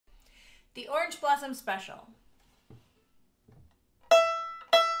The Orange Blossom Special.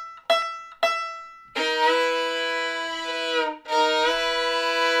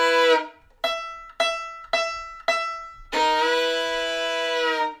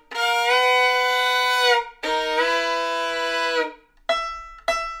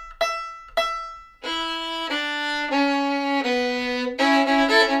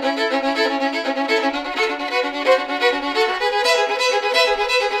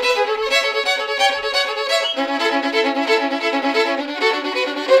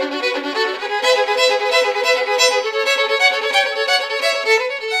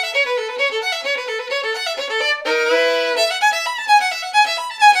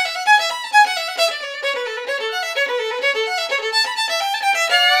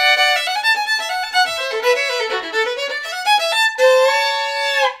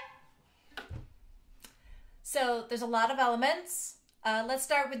 So there's a lot of elements. Let's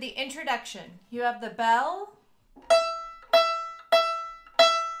start with the introduction. You have the bell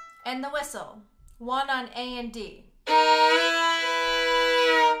and the whistle, one on A and D.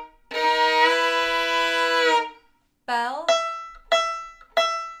 Bell,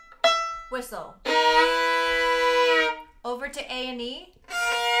 whistle. Over to A and E.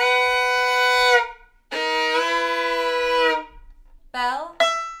 Bell,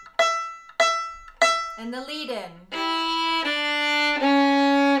 and the lead-in.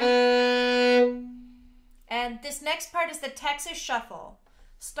 And this next part is the Texas Shuffle.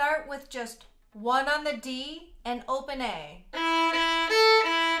 Start with just one on the D and open A.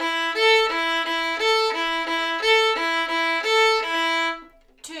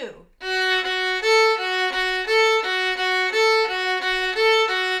 Two.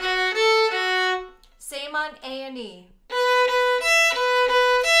 Same on A and E.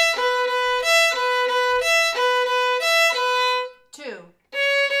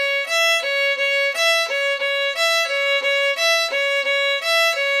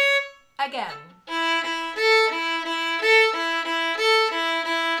 Again.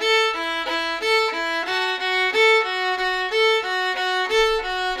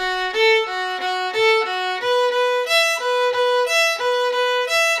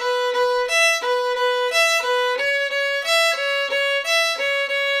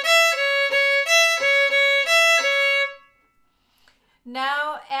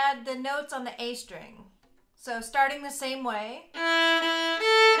 Now add the notes on the A string. So starting the same way.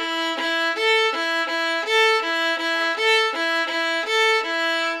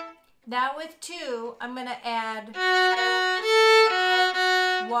 Now with two, I'm going to add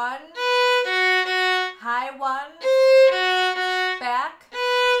one, high one, back,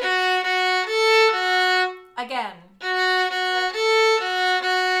 again.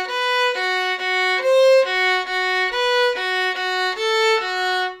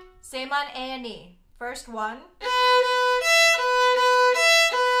 Same on A and E. First one.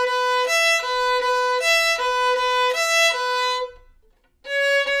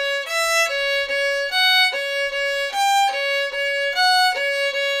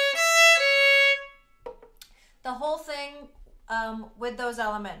 The whole thing with those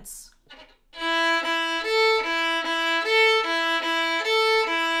elements.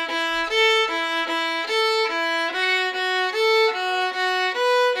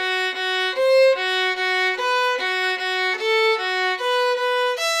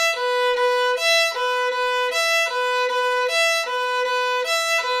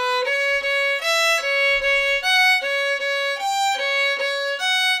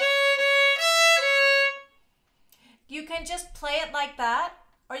 You can just play it like that,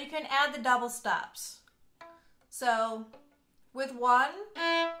 or you can add the double stops. So with one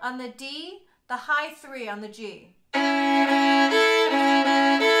on the D, the high three on the G.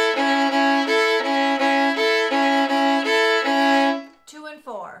 Two and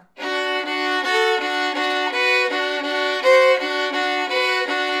four.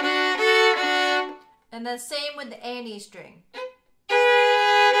 And the same with the A and E string.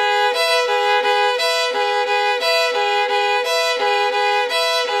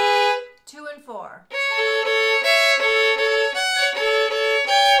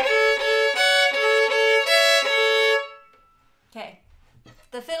 Okay,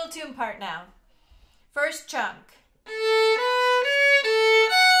 the fiddle tune part now. First chunk.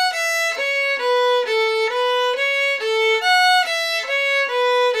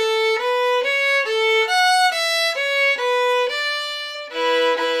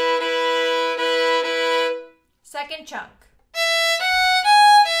 Second chunk.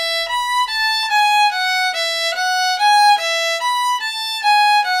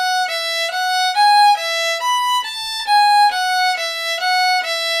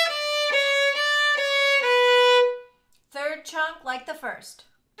 chunk like the first.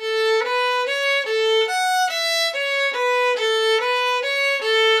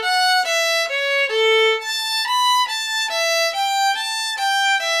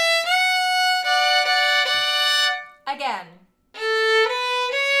 Again.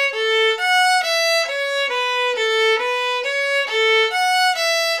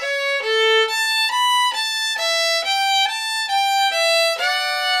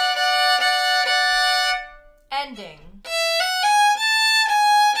 Ending.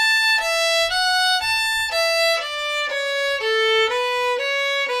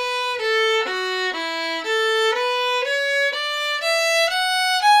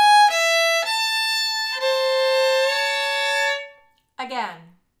 Again.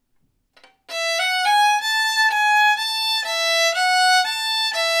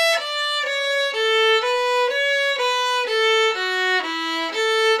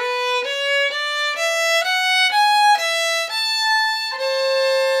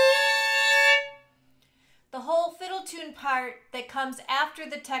 The whole fiddle tune part that comes after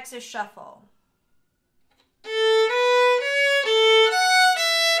the Texas Shuffle.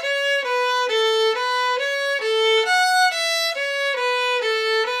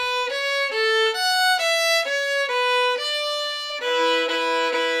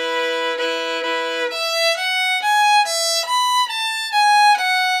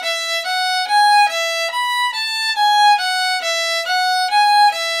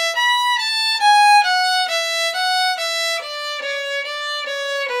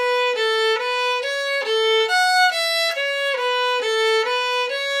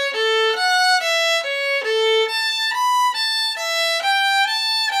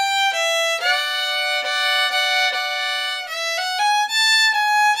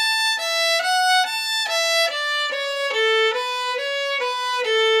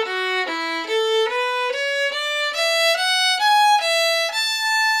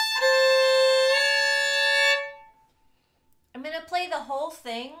 I'm going to play the whole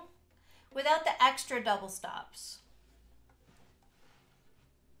thing without the extra double stops.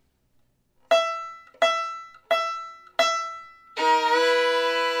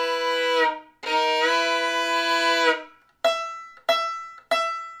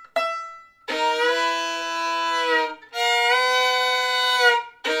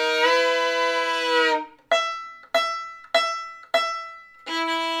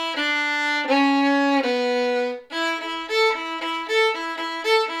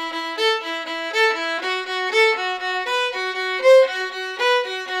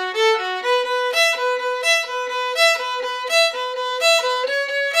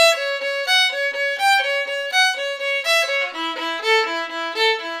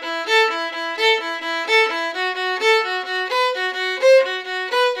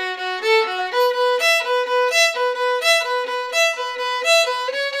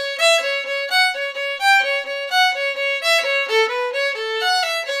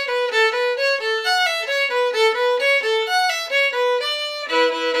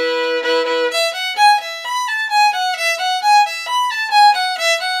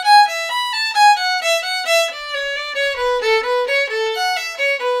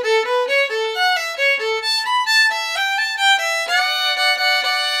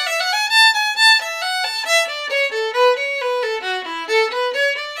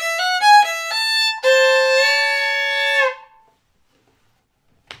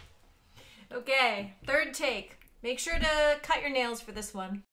 Okay, third take. Make sure to cut your nails for this one.